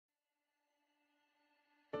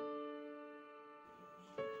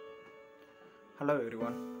Hello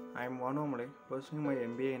everyone, I am Vanuvaamalai, pursuing my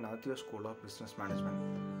MBA in Adithya School of Business Management.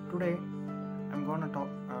 Today, I'm going to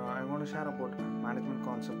share about management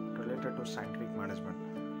concept related to scientific management.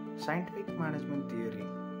 Scientific management theory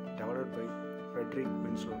developed by Frederick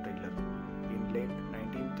Winslow Taylor in late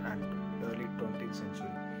 19th and early 20th century.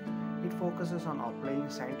 It focuses on applying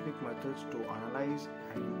scientific methods to analyze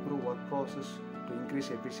and improve work process to increase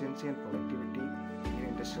efficiency and productivity in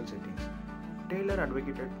industrial settings. Taylor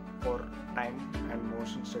advocated for time and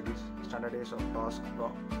motion studies, standardization of tasks,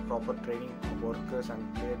 proper training of workers,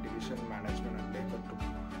 and clear division management and labor to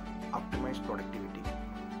optimize productivity.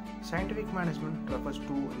 Scientific management refers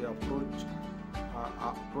to the approach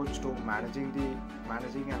to managing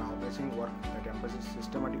and organizing work that emphasizes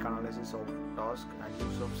systematic analysis of tasks and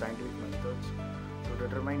use of scientific methods to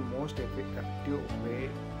determine most effective way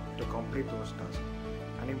to complete those tasks,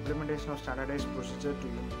 and implementation of standardized procedure to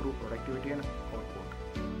improve productivity and output.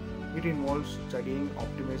 It involves studying,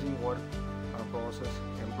 optimizing work process,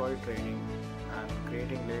 employee training, and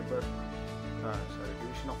creating division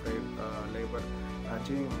of labor,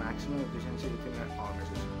 achieving maximum efficiency within an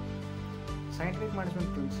organization. Scientific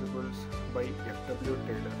management principles by F.W.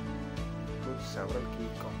 Taylor include several key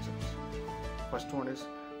concepts. First one is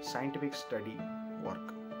scientific study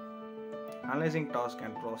work. Analyzing task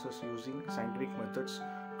and process using scientific methods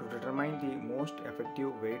to determine the most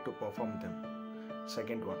effective way to perform them.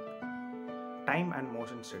 Second one, time and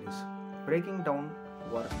motion studies. Breaking down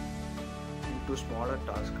work into smaller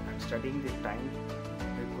tasks and studying the time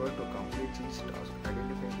required to complete each task,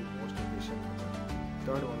 identifying the most efficient method.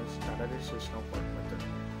 Third one is standardization of work method.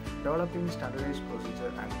 Developing standardized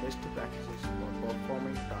procedure and best practices for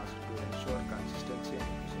performing tasks to ensure consistency and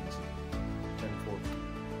efficiency. Then fourth,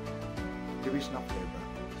 division of labor.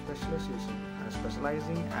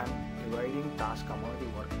 Specializing and dividing tasks among the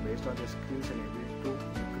work based on their skills and ability to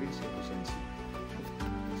increase efficiency. Fifth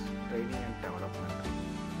is training and development.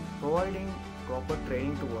 Providing proper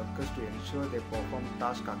training to workers to ensure they perform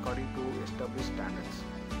tasks according to established standards.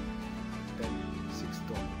 Then sixth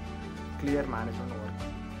one, clear management and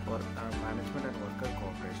worker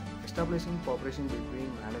cooperation. Establishing cooperation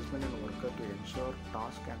between management and worker to ensure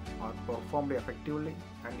tasks are performed effectively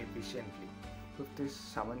and efficiently. Fifth is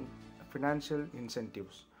financial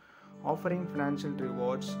incentives. Offering financial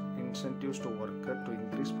rewards, incentives to workers to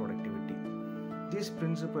increase productivity. These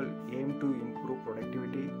principles aim to improve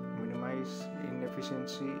productivity, minimize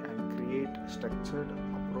inefficiency, and create structured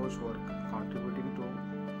approach work, contributing to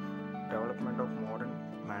development of modern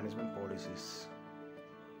management policies.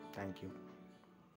 Thank you.